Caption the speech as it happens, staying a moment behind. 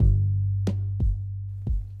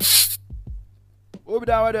me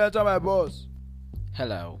down when they enter my boss.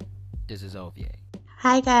 Hello, this is Ovie.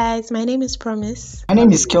 Hi guys, my name is Promise. My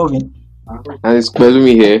name is Kelvin. And it's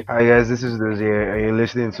Kwezumi here. Hi guys, this is Dozier, and you're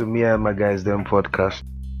listening to Me and My Guys Them podcast.